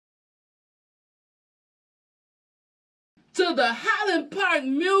to the Highland Park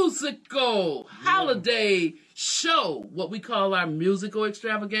Musical Holiday Show, what we call our musical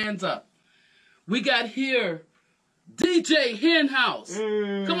extravaganza. We got here DJ Henhouse.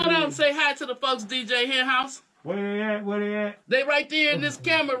 Come on out and say hi to the folks, DJ Henhouse. Where they at? Where they at? They right there in this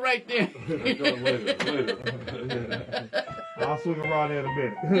camera right there. I'll swing around there in a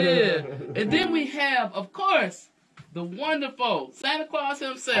minute. Yeah. And then we have, of course, the wonderful Santa Claus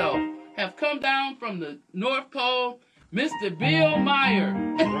himself have come down from the North Pole, Mr. Bill Meyer.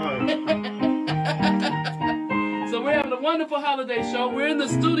 Right. So we're having a wonderful holiday show. We're in the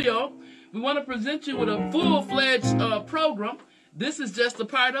studio. We want to present you with a full-fledged program. This is just a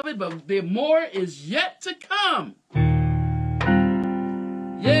part of it, but the more is yet to come.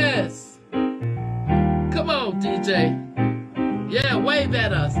 Yes. Come on, DJ. Yeah, wave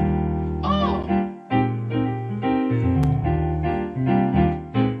at us. Oh.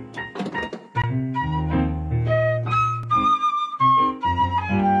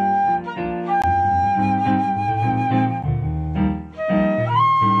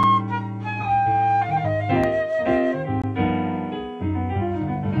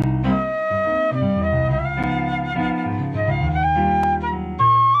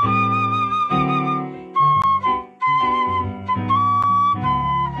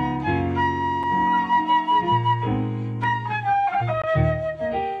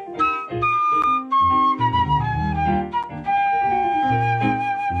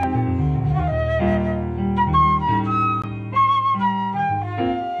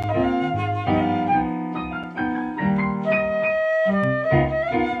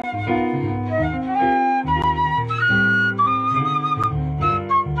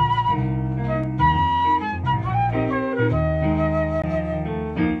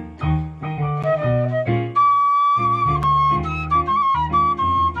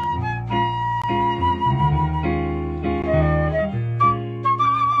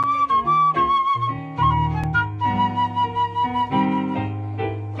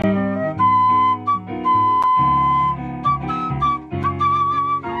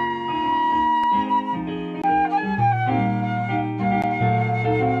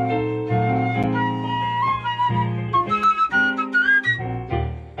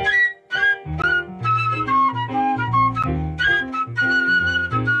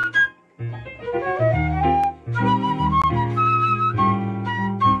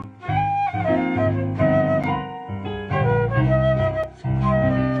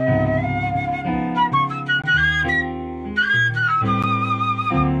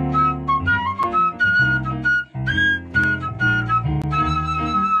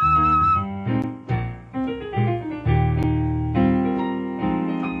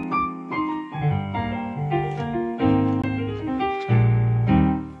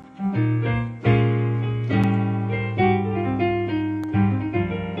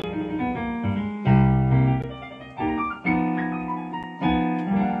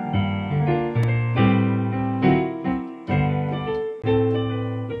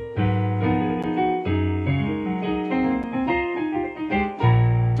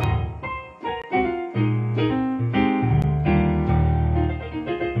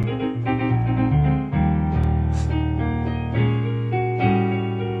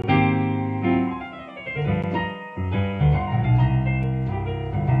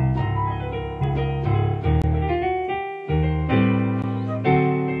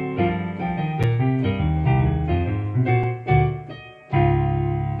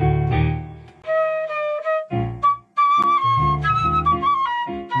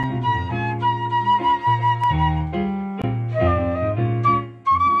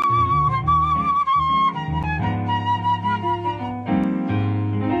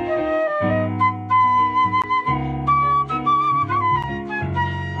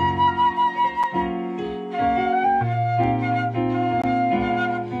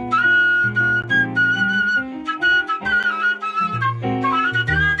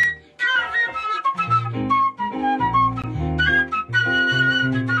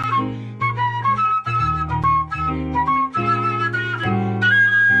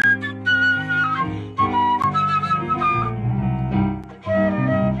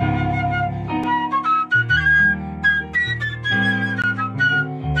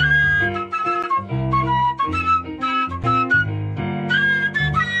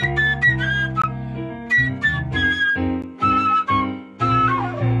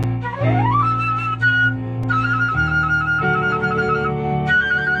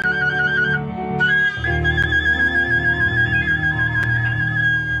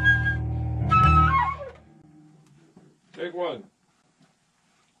 Take one.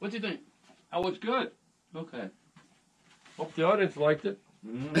 What do you think? That was good. Okay. Hope the audience liked it.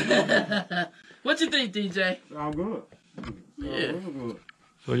 What you think, DJ? Sound good. Yeah. Real good.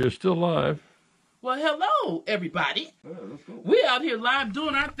 So you're still live. Well, hello, everybody. Yeah, let's go. We out here live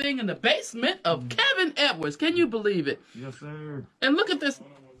doing our thing in the basement of Kevin Edwards. Can you believe it? Yes, sir. And look at this.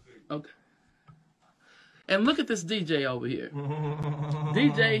 Okay. And look at this DJ over here.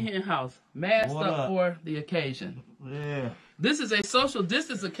 DJ Henhouse, masked What up up? for the occasion. Yeah. This is a social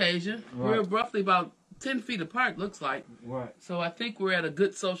distance occasion. Right. We're roughly about 10 feet apart, looks like. Right. So I think we're at a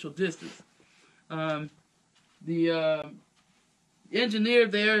good social distance. The engineer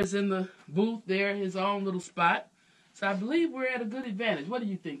there is in the booth there, his own little spot. So I believe we're at a good advantage. What do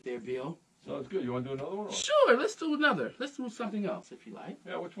you think there, Bill? Sounds good. You want to do another one? Or? Sure, let's do another. Let's do something else if you like.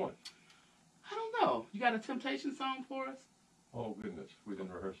 Yeah, which one? I don't know. You got a Temptation song for us? Oh, goodness. We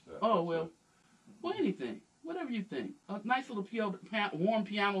didn't rehearse that. Oh, well, anything. Whatever you think. A nice little warm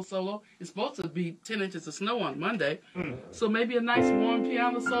piano solo. It's supposed to be 10 inches of snow on Monday. So maybe a nice warm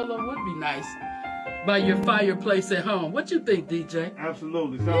piano solo would be nice by your fireplace at home. What you think, DJ?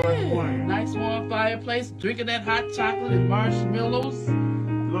 Absolutely. Sound like a plan. Nice warm fireplace, drinking that hot chocolate and marshmallows.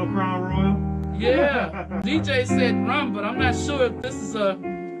 Little Crown Royal. Yeah. DJ said rum, but I'm not sure if this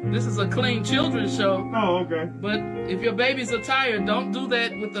is a clean children's show. Oh, okay. But if your babies are tired, don't do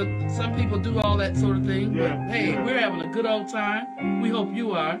that with some people do all that sort of thing. Yeah. But hey, we're having a good old time. We hope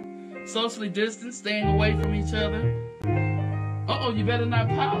you are. Socially distanced, staying away from each other. Uh-oh, you better not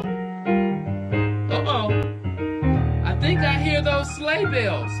pout. Uh-oh. I think I hear those sleigh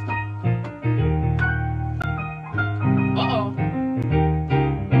bells. Uh-oh.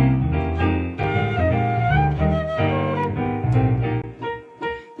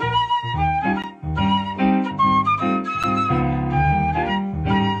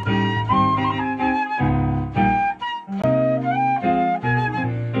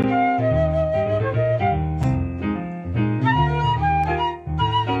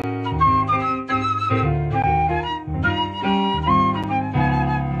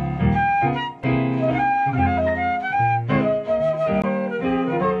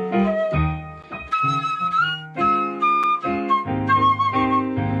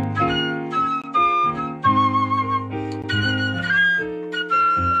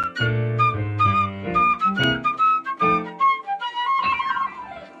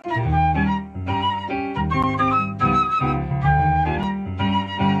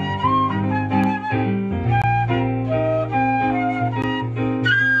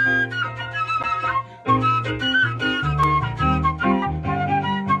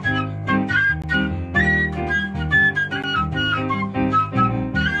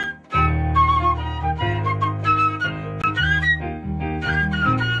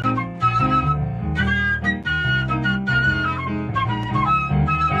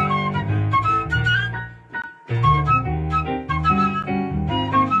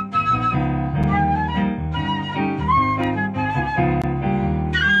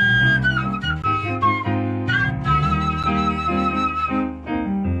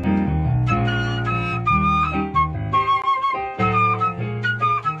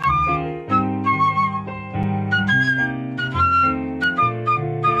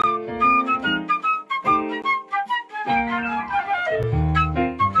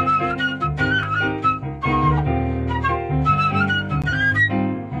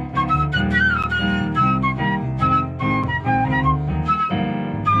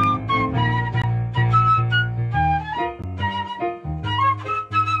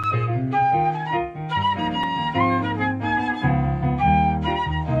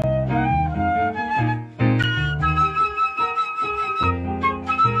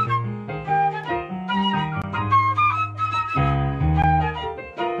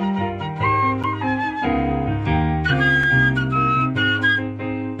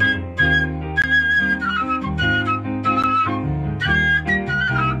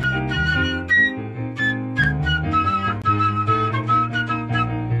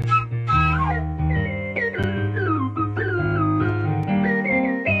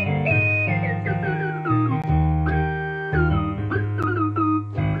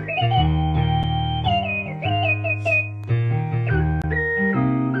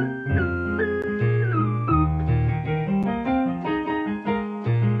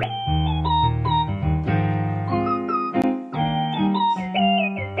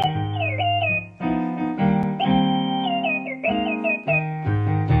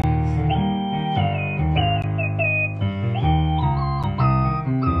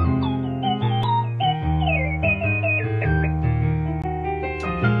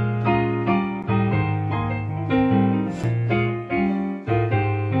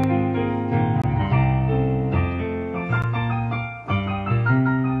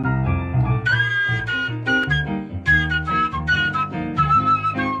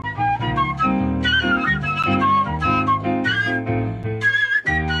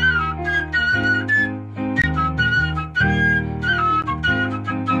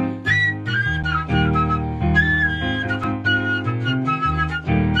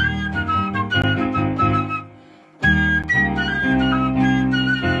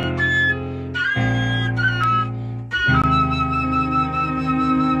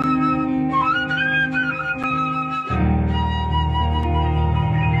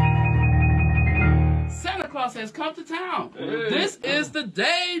 has come to town. Hey. This is the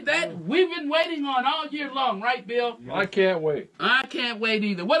day that we've been waiting on all year long, right, Bill? I can't wait. I can't wait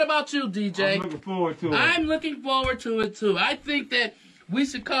either. What about you, DJ? I'm looking forward to it. I'm looking forward to it too. I think that we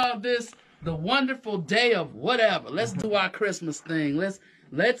should call this the wonderful day of whatever. Let's do our Christmas thing. Let's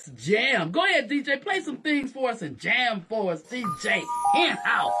jam. Go ahead, DJ. Play some things for us and jam for us. DJ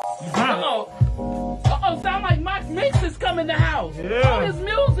Henhouse. Uh-oh, sound like Mark Mix is coming to house. Yeah. All his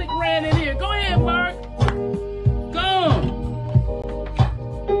music ran in here. Go ahead, Mark. Go.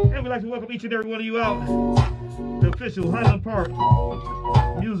 And we'd like to welcome each and every one of you out. The official Highland Park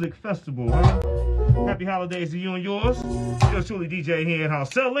Music Festival. Huh? Happy holidays to you and yours. Yours truly, DJ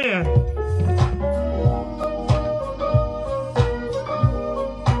Henhouse. Settle in.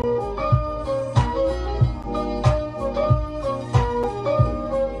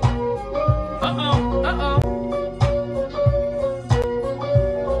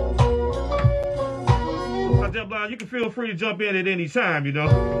 Deblon, you can feel free to jump in at any time, you know.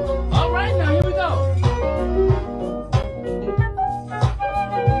 All right, now here we go.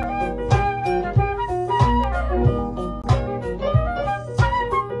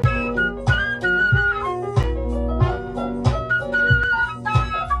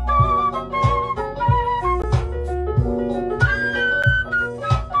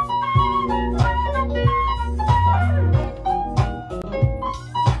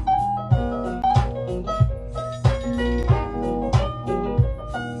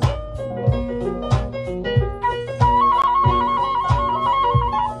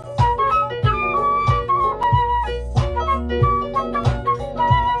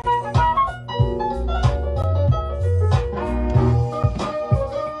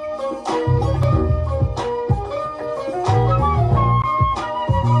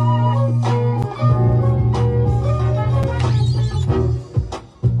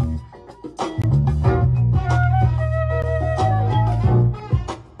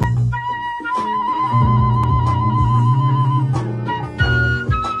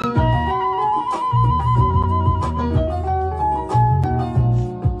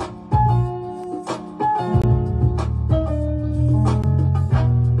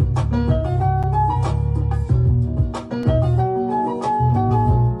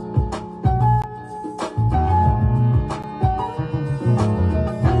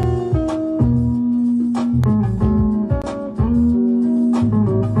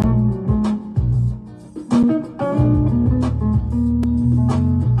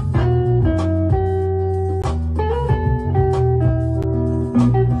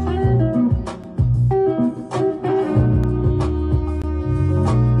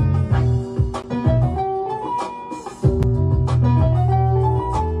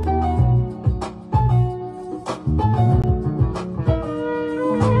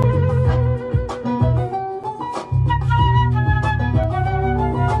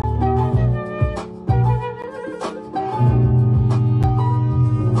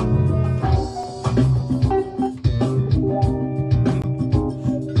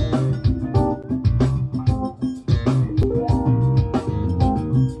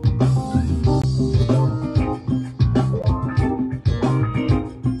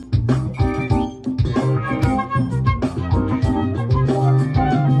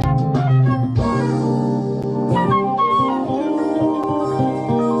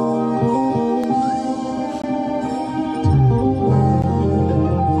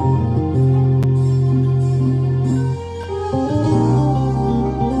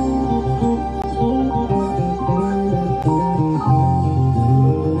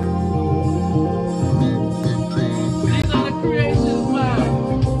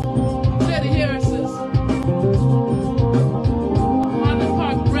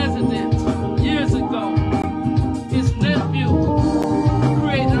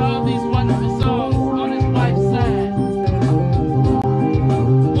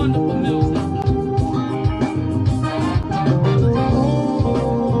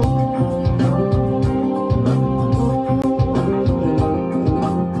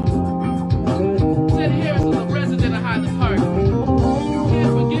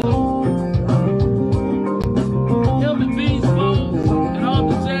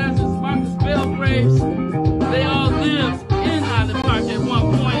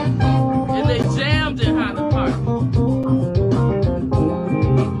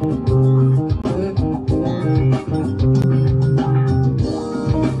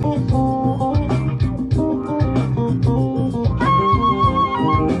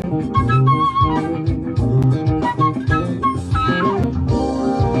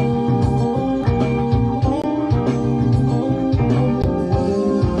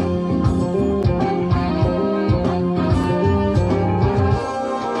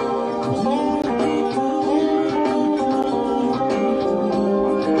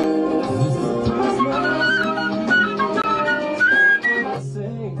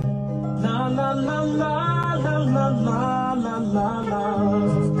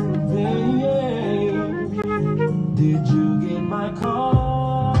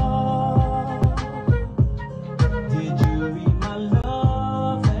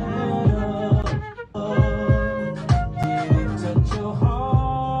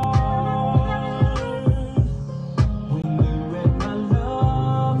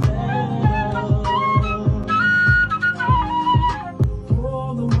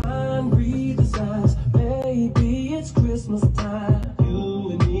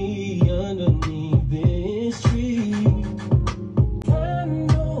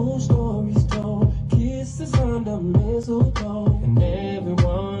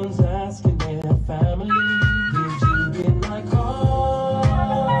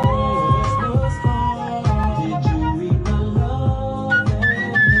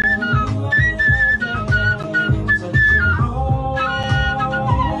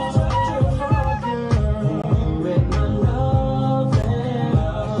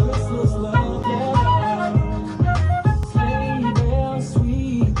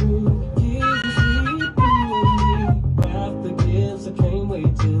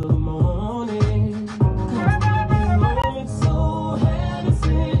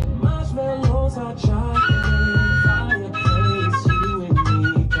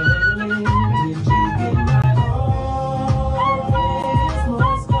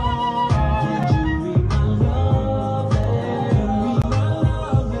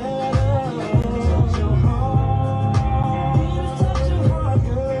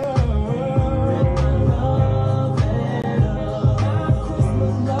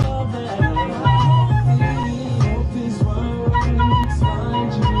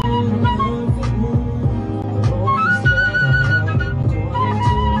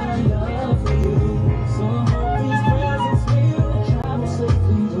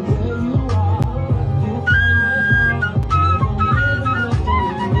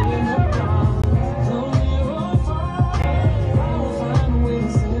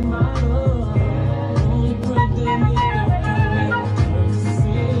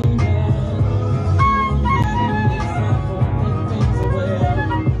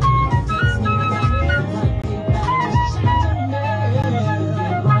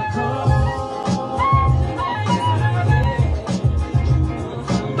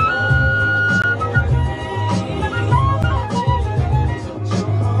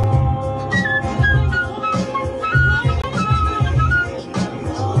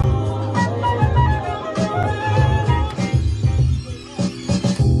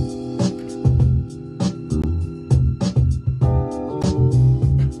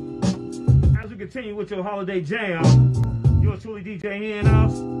 continue with your holiday jam. Yours truly, DJ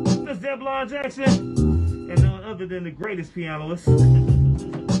Henhouse. This is Deblon Jackson. And none other than the greatest pianist,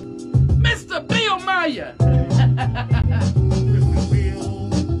 Mr. Bill Meyer. Mr. Bill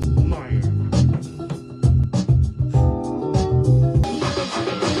Meyer.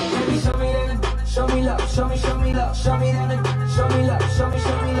 Show me love, show me love, show me that, show me love, show me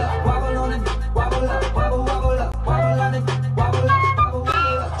love. Wobble on it, wobble up, wobble up, wobble on it, wobble up, wobble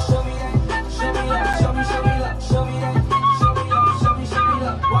up. Show me that, show me love, show me love, show me that, show me love, show me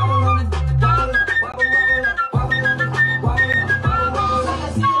love. Wobble on it, wobble up, wobble up, wobble on it, wobble up. I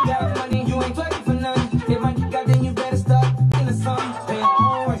see you got money, you ain't fighting for none. If my got then you better stop in the sun. Pay your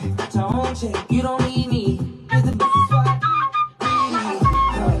own rent, got your own check, you don't need me. It's the best spot.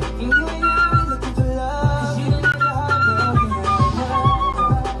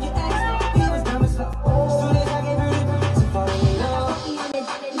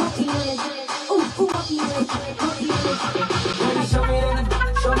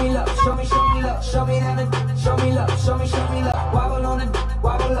 Show me that, show me love, show me love. Wobble on it,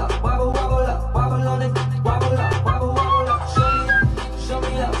 wobble up, wobble up, wobble on it, wobble up, wobble up. Show me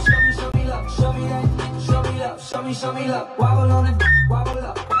love, show me love, show me that, show me love, show me love. Wobble on it, wobble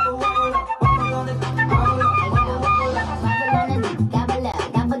up, wobble up, wobble on it, wobble up, wobble up. Gobble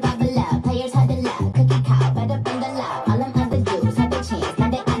up, gobble up. Players had the luck, cookie cow, better bring the luck. All them other dudes had the chance, now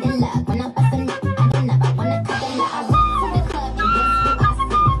they got the luck. When I'm bustin' up, I don't know, I wanna cut the luck. I went to the club and guess who I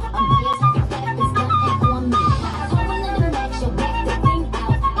see? Players had the flip, it's nothing on me. Told one of them that you back the thing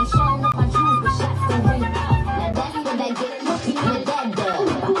out. And showing up my jewels with shots to ring out. Now that's what they get, looking at that dub.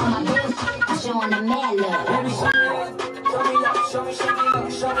 But all my bills, I'm showing them mad love. Baby, show me love, show me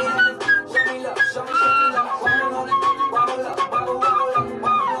love, show me love, show me love, show me love. Wobble on it, wobble up, wobble up,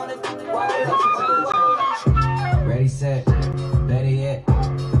 wobble on it, wobble up. Ready, set, better yet.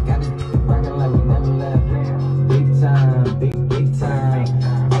 Got it rockin' like we never left. Big time, big time.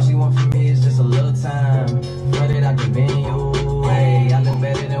 All she want from me is just a little time. Flooded out the venue, hey. I look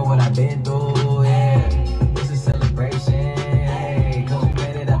better than what I've been through, yeah. It's a celebration, hey. Cause we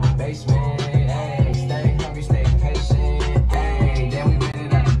made it out the basement, hey. Stay hungry, stay patient, hey. Then we made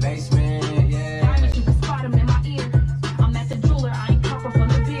it out the basement, yeah. You can spot him in my ear. I'm at the jeweler, I ain't copper from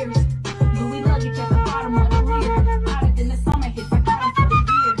the beers. Louis luggage at the bottom of the rear. Hotter than the summer hits, I got him for the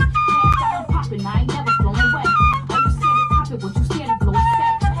beer. Hands out and popping, I ain't never blown away. Are you scared to pop it? What you scared to blow it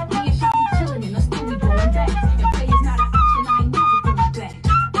back? Me and Sean be chillin' in the studio, we blowing back. And play is not an option, I ain't never going back.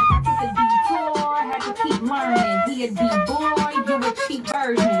 Like I took a detour, had to keep learning. He a D-boy, you a cheap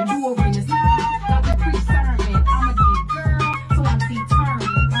version. You a ring is not, like a pre-sermon. I'm a deep girl, so I'm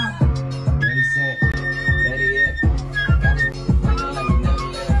determined. Ready, set, better yet. Got it rockin' like we never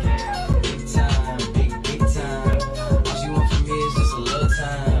left. Big time, big time. All she want from me is just a little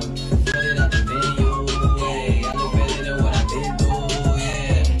time. Flooded out the venue, hey. I look better than what I've been through,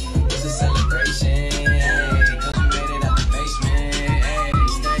 yeah. It's a celebration, hey. Cause we made it out the basement, hey.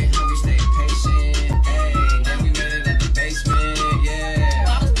 Stay hungry, stay patient, hey. Then we made it out the basement, yeah.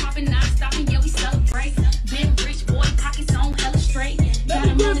 Bottles popping, not stopping, yeah, we celebrate. Been rich, boy, pockets on hella straight. Got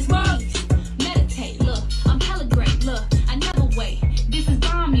him on his knees, meditate, look, I'm hella great, look, I never wait. This is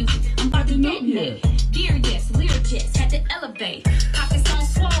bomb music, I'm about to detonate. Dear yes, lyric yes, had to elevate. Pockets on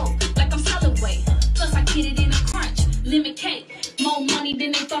swole, like I'm hella weight. Plus I get it in a crunch, limit cake. More money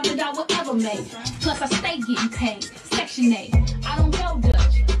than they thought that I would ever make. Plus I stay getting paid, Section 8. I don't go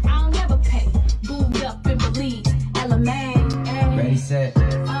Dutch, I don't never pay. Booed up and believe, LMA. Ready, set,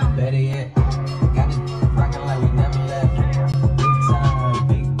 better yet. Got it rockin' like we never left. Big time,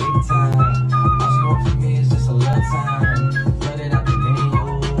 big time. All she want from me is just a little time. Flooded out the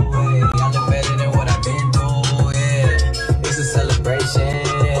venue, hey. I look better than what I've been through, yeah. It's a celebration,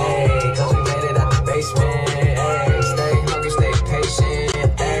 hey. Cause we made it out the basement, hey. Stay hungry, stay patient,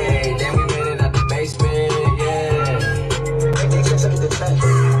 hey. Then we made it out the basement, yeah.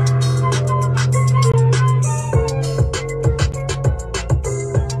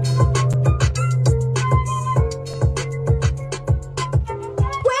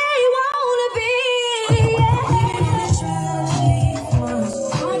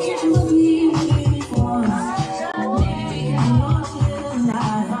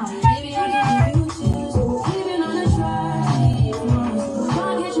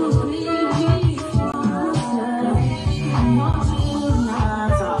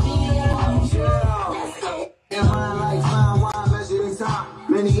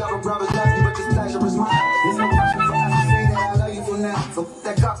 Many other brothers love you, but this pleasure is mine. There's no pressure for us to say that I love you for now. So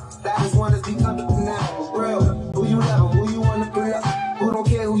that cup, that is one that's become the now. Real, who you love, who you wanna be up. Who don't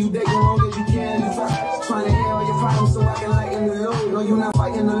care who you date, as long as you can. You trying to hear all your problems so I can lighten the load. No, you're not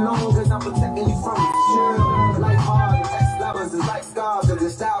fighting staying alone, cause I'm protecting you from it.